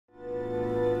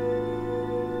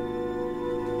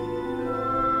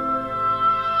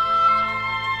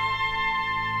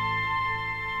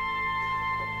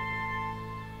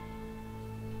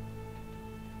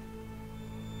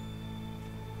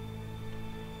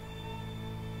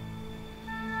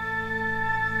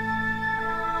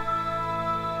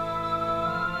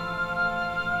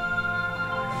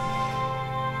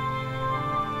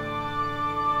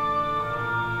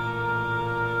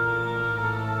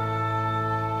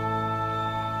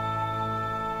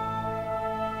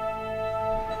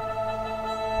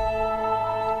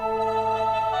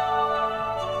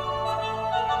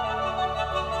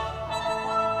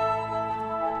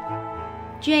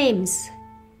James,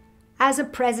 as a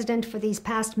president for these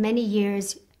past many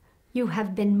years, you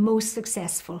have been most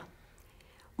successful.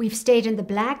 We've stayed in the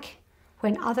black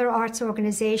when other arts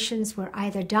organisations were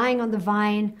either dying on the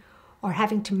vine or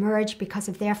having to merge because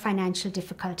of their financial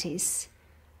difficulties.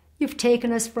 You've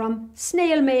taken us from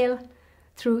snail mail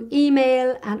through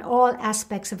email and all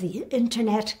aspects of the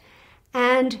internet,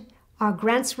 and our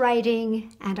grants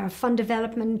writing and our fund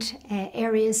development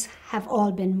areas have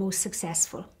all been most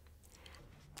successful.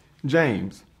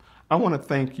 James, I want to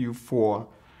thank you for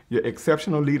your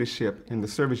exceptional leadership and the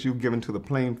service you've given to the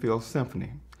Plainfield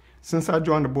Symphony. Since I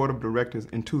joined the board of directors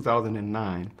in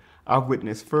 2009, I've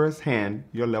witnessed firsthand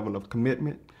your level of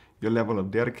commitment, your level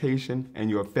of dedication, and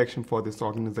your affection for this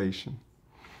organization.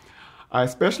 I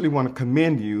especially want to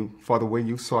commend you for the way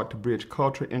you've sought to bridge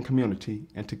culture and community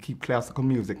and to keep classical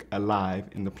music alive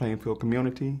in the Plainfield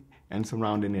community and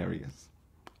surrounding areas.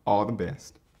 All the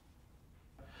best.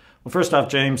 Well, first off,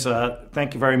 James,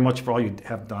 thank you very much for all you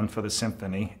have done for the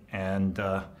symphony. And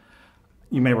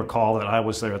you may recall that I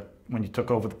was there when you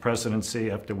took over the presidency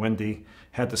after Wendy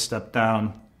had to step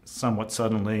down somewhat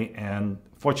suddenly. And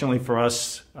fortunately for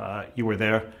us, you were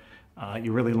there.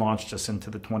 You really launched us into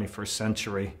the 21st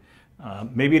century.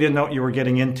 Maybe you didn't know what you were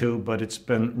getting into, but it's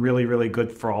been really, really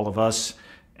good for all of us.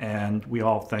 And we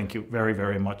all thank you very,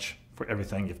 very much for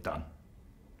everything you've done.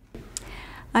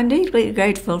 I'm deeply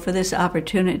grateful for this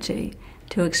opportunity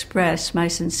to express my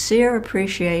sincere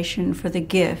appreciation for the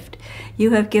gift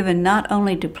you have given not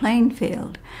only to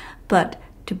Plainfield, but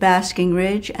to Basking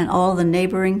Ridge and all the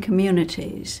neighboring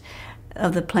communities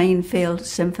of the Plainfield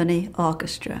Symphony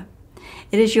Orchestra.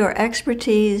 It is your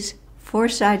expertise,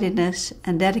 foresightedness,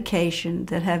 and dedication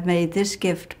that have made this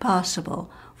gift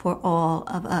possible for all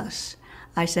of us.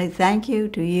 I say thank you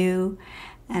to you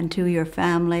and to your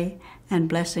family, and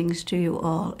blessings to you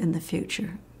all in the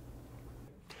future.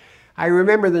 I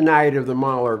remember the night of the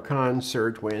Mahler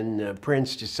concert when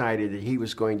Prince decided that he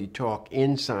was going to talk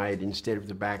inside instead of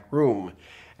the back room,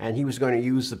 and he was going to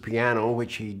use the piano,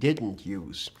 which he didn't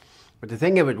use. But the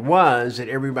thing of it was that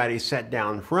everybody sat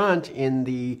down front in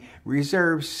the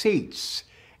reserved seats.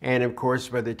 And of course,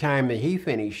 by the time that he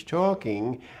finished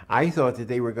talking, I thought that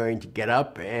they were going to get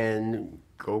up and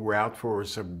go out for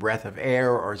some breath of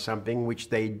air or something, which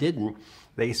they didn't.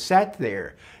 They sat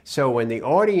there. So when the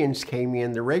audience came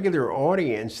in, the regular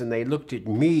audience, and they looked at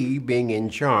me being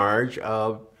in charge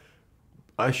of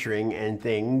ushering and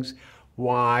things,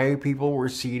 why people were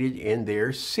seated in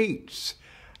their seats.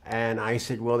 And I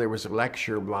said, well, there was a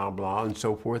lecture, blah, blah, and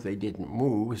so forth. They didn't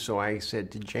move. So I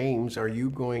said to James, are you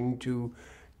going to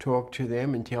talk to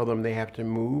them and tell them they have to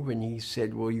move? And he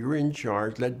said, well, you're in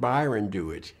charge. Let Byron do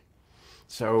it.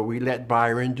 So we let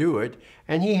Byron do it,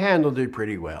 and he handled it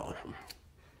pretty well.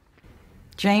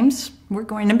 James, we're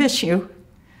going to miss you.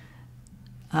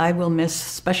 I will miss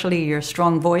especially your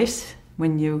strong voice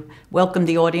when you welcomed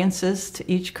the audiences to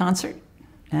each concert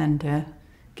and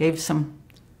gave some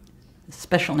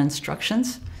special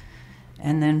instructions.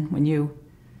 And then when you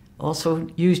also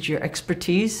used your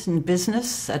expertise in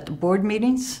business at the board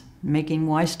meetings, making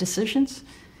wise decisions.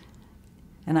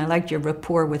 And I liked your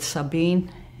rapport with Sabine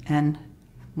and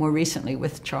more recently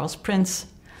with Charles Prince,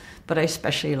 but I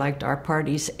especially liked our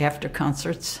parties after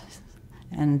concerts,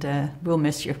 and we'll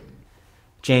miss you.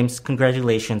 James,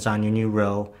 congratulations on your new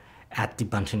role at the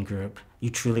Bunton Group. You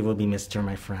truly will be missed here,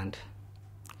 my friend.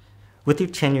 With your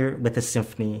tenure with the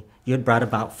symphony, you had brought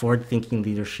about forward-thinking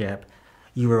leadership.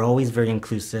 You were always very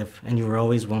inclusive, and you were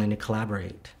always willing to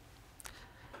collaborate.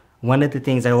 One of the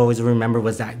things I always remember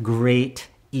was that great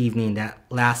evening, that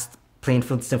last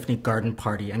Plainfield Symphony garden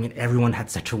party. I mean, everyone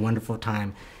had such a wonderful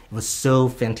time. It was so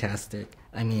fantastic.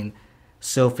 I mean,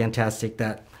 so fantastic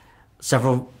that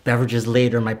several beverages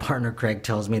later, my partner Craig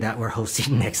tells me that we're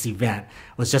hosting the next event.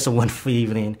 It was just a wonderful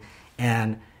evening.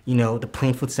 And, you know, the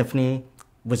Plainfield Symphony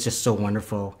was just so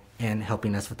wonderful in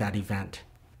helping us with that event.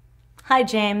 Hi,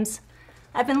 James.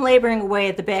 I've been laboring away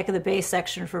at the back of the bass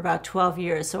section for about 12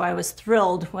 years, so I was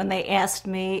thrilled when they asked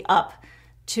me up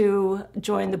to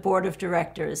join the board of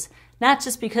directors. Not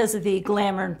just because of the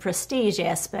glamour and prestige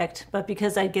aspect, but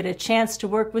because I'd get a chance to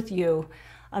work with you,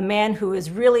 a man who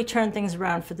has really turned things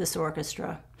around for this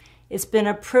orchestra. It's been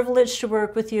a privilege to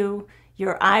work with you.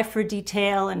 Your eye for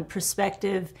detail and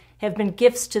perspective have been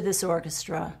gifts to this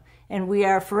orchestra, and we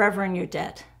are forever in your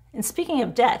debt. And speaking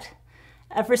of debt,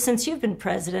 ever since you've been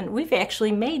president, we've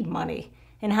actually made money.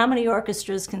 And how many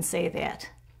orchestras can say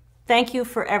that? Thank you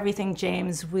for everything,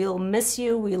 James. We'll miss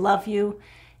you, we love you,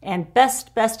 and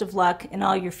best of luck in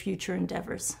all your future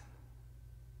endeavors.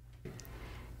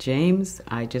 James,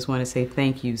 I just want to say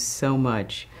thank you so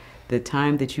much. The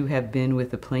time that you have been with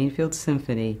the Plainfield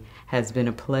Symphony has been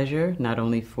a pleasure, not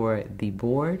only for the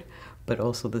board, but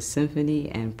also the symphony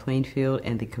and Plainfield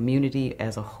and the community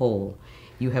as a whole.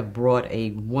 You have brought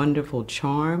a wonderful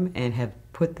charm and have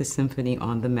put the symphony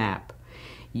on the map.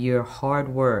 Your hard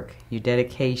work, your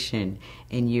dedication,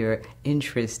 and your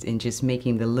interest in just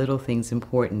making the little things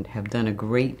important have done a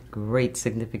great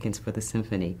significance for the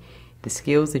symphony. The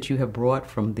skills that you have brought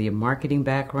from the marketing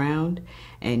background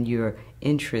and your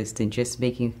interest in just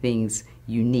making things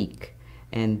unique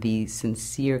and the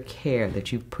sincere care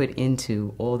that you've put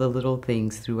into all the little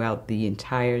things throughout the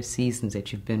entire seasons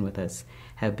that you've been with us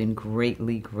have been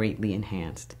greatly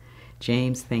enhanced.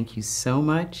 James, thank you so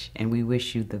much, and we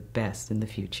wish you the best in the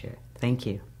future. Thank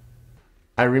you.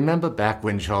 I remember back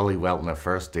when Charlie Weltner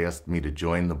first asked me to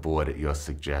join the board at your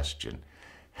suggestion.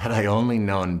 Had I only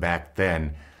known back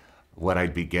then what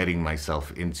I'd be getting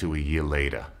myself into a year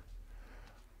later.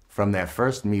 From that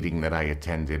first meeting that I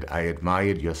attended, I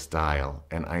admired your style,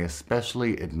 and I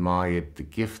especially admired the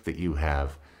gift that you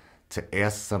have to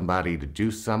ask somebody to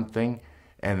do something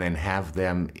and then have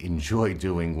them enjoy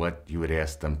doing what you had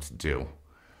asked them to do.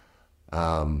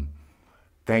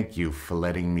 Thank you for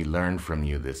letting me learn from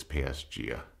you this past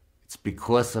year. It's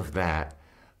because of that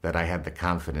that I had the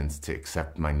confidence to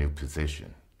accept my new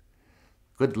position.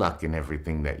 Good luck in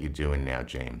everything that you're doing now,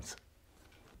 James.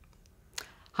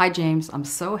 Hi, James. I'm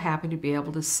so happy to be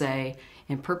able to say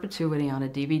in perpetuity on a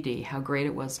DVD how great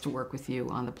it was to work with you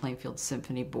on the Plainfield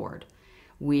Symphony board.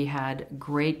 We had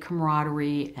great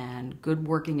camaraderie and good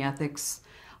working ethics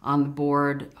on the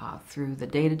board through the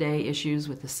day-to-day issues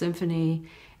with the symphony,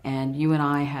 and you and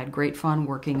I had great fun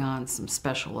working on some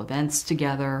special events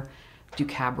together, Du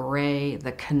Cabaret,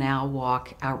 the Canal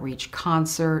Walk Outreach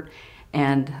Concert,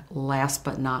 and last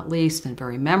but not least, and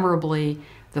very memorably,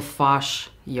 the Foch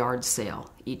Yard Sale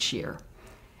each year.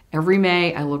 Every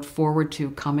May, I looked forward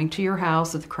to coming to your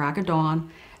house at the crack of dawn,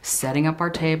 setting up our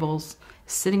tables,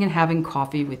 sitting and having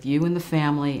coffee with you and the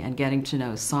family, and getting to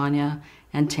know Sonia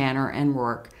and Tanner and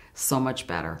Rourke so much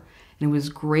better. And it was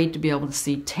great to be able to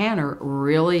see Tanner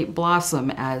really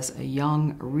blossom as a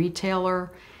young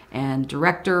retailer and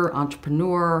director,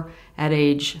 entrepreneur at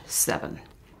age 7.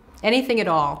 Anything at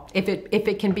all. If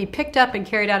it can be picked up and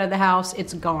carried out of the house,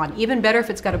 it's gone. Even better if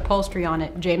it's got upholstery on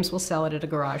it. James will sell it at a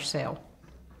garage sale.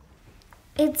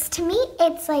 To me,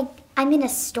 it's like I'm in a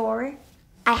store,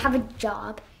 I have a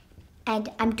job,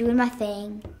 and I'm doing my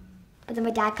thing. But then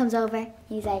my dad comes over,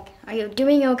 he's like, are you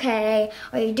doing okay?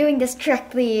 Are you doing this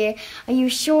correctly? Are you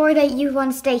sure that you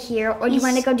want to stay here, or do you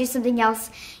want to go do something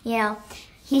else? You know,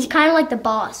 he's kind of like the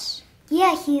boss.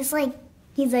 Yeah, he's like,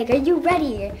 are you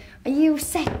ready? Are you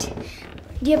set?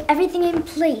 Do you have everything in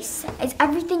place? Is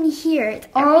everything here?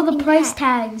 Are all the price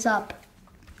tags up?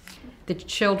 The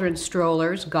children's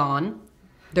strollers, gone.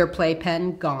 Their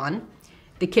playpen, gone.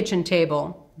 The kitchen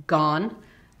table, gone.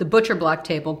 The butcher block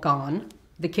table, gone.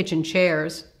 The kitchen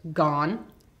chairs, gone.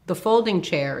 The folding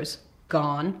chairs,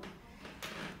 gone.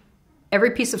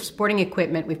 Every piece of sporting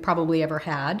equipment we've probably ever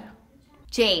had.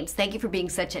 James, thank you for being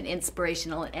such an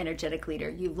inspirational and energetic leader.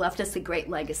 You've left us a great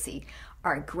legacy.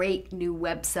 Our great new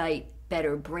website,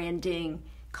 better branding,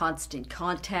 constant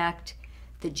contact,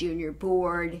 the junior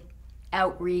board,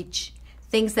 outreach,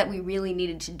 things that we really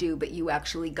needed to do, but you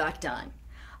actually got done.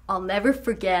 I'll never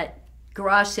forget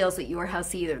garage sales at your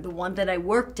house either. The one that I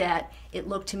worked at, it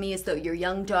looked to me as though your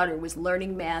young daughter was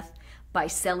learning math by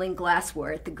selling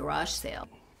glassware at the garage sale.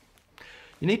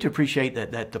 You need to appreciate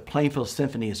that the Plainfield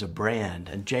Symphony is a brand,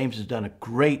 and James has done a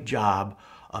great job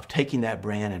of taking that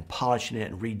brand and polishing it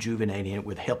and rejuvenating it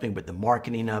with helping with the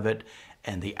marketing of it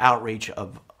and the outreach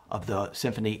of the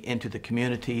symphony into the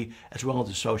community as well as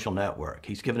the social network.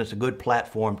 He's given us a good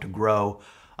platform to grow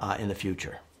in the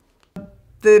future.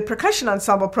 The percussion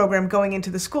ensemble program going into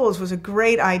the schools was a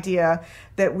great idea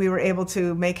that we were able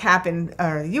to make happen,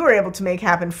 or you were able to make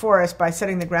happen for us by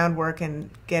setting the groundwork and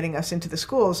getting us into the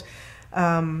schools.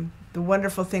 The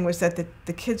wonderful thing was that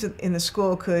the kids in the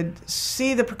school could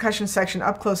see the percussion section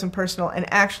up close and personal and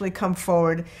actually come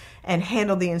forward and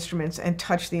handle the instruments and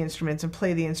touch the instruments and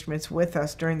play the instruments with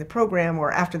us during the program or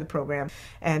after the program.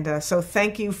 And so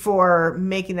thank you for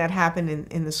making that happen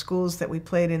in the schools that we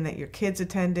played in, that your kids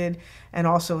attended, and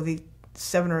also the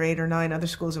 7 or 8 or 9 other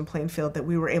schools in Plainfield that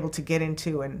we were able to get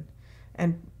into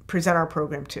and present our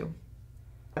program to.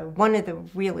 One of the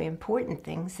really important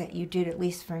things that you did, at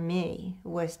least for me,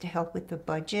 was to help with the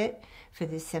budget for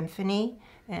the symphony,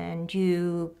 and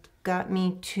you got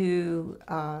me to,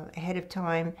 ahead of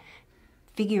time,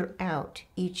 figure out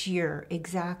each year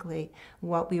exactly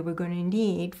what we were going to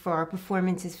need for our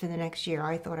performances for the next year.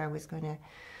 I thought I was going to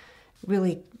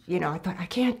really, I thought, I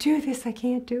can't do this, I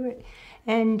can't do it.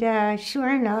 And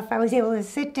sure enough, I was able to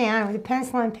sit down with a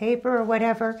pencil and paper or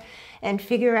whatever and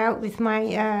figure out with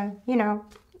my,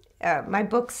 my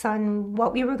books on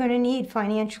what we were going to need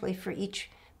financially for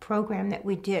each program that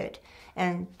we did.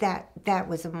 And that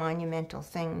was a monumental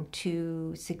thing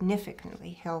to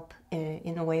significantly help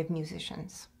in the way of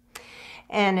musicians.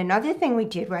 And another thing we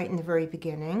did right in the very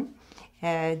beginning,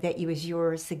 that was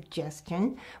your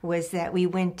suggestion, was that we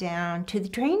went down to the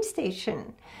train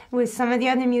station with some of the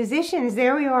other musicians.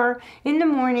 There we are in the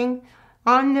morning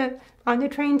on the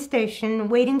train station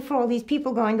waiting for all these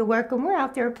people going to work, and we're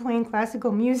out there playing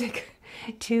classical music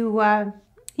to,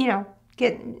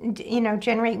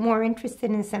 generate more interest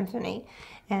in the symphony.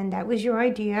 And that was your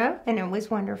idea, and it was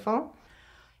wonderful.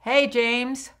 Hey,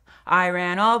 James, I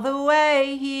ran all the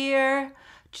way here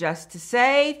just to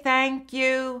say thank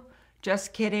you.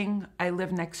 Just kidding, I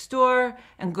live next door,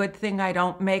 and good thing I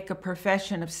don't make a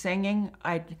profession of singing.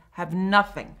 I'd have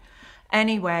nothing.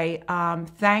 Anyway,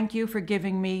 thank you for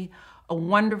giving me a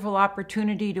wonderful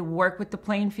opportunity to work with the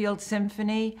Plainfield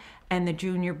Symphony and the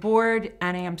junior board,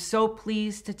 and I am so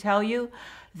pleased to tell you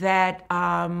that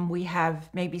we have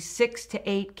maybe 6 to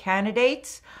 8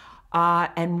 candidates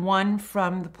and one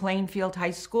from the Plainfield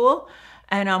High School,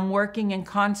 and I'm working in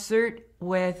concert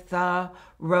with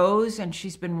Rose, and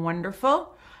she's been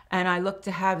wonderful, and I look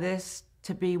to have this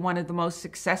to be one of the most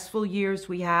successful years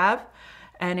we have.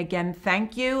 And again,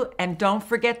 thank you, and don't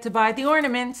forget to buy the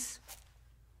ornaments.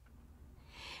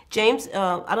 James,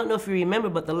 I don't know if you remember,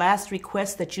 but the last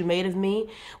request that you made of me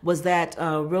was that,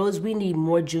 Rose, we need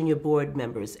more junior board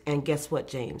members. And guess what,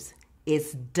 James?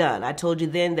 It's done. I told you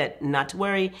then that not to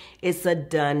worry, it's a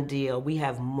done deal. We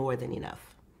have more than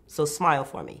enough. So smile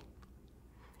for me.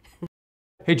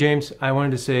 Hey, James, I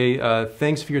wanted to say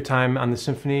thanks for your time on the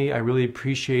symphony. I really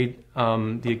appreciate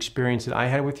the experience that I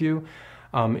had with you.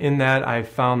 In that, I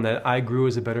found that I grew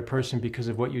as a better person because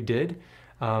of what you did.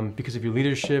 Because of your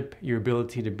leadership, your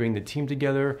ability to bring the team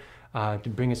together, to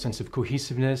bring a sense of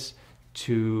cohesiveness,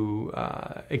 to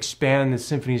expand the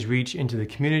symphony's reach into the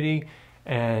community,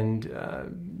 and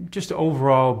just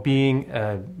overall being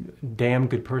a damn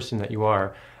good person that you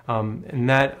are. And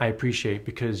that I appreciate,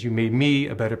 because you made me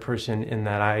a better person in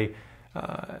that I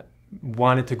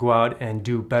wanted to go out and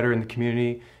do better in the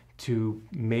community, to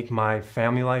make my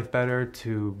family life better,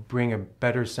 to bring a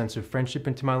better sense of friendship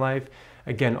into my life.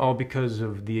 Again, all because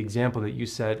of the example that you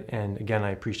set, and again, I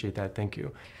appreciate that. Thank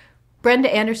you.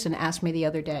 Brenda Anderson asked me the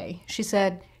other day, she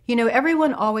said,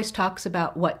 everyone always talks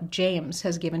about what James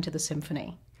has given to the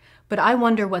symphony, but I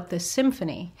wonder what the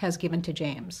symphony has given to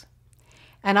James.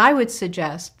 And I would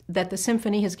suggest that the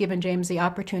symphony has given James the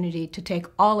opportunity to take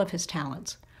all of his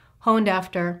talents, honed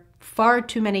after far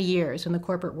too many years in the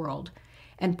corporate world,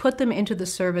 and put them into the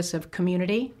service of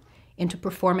community, into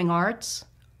performing arts,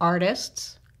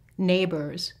 artists,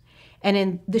 neighbors, and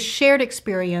in the shared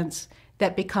experience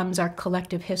that becomes our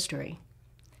collective history.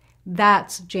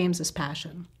 That's James's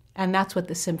passion, and that's what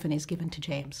the symphony's given to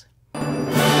James.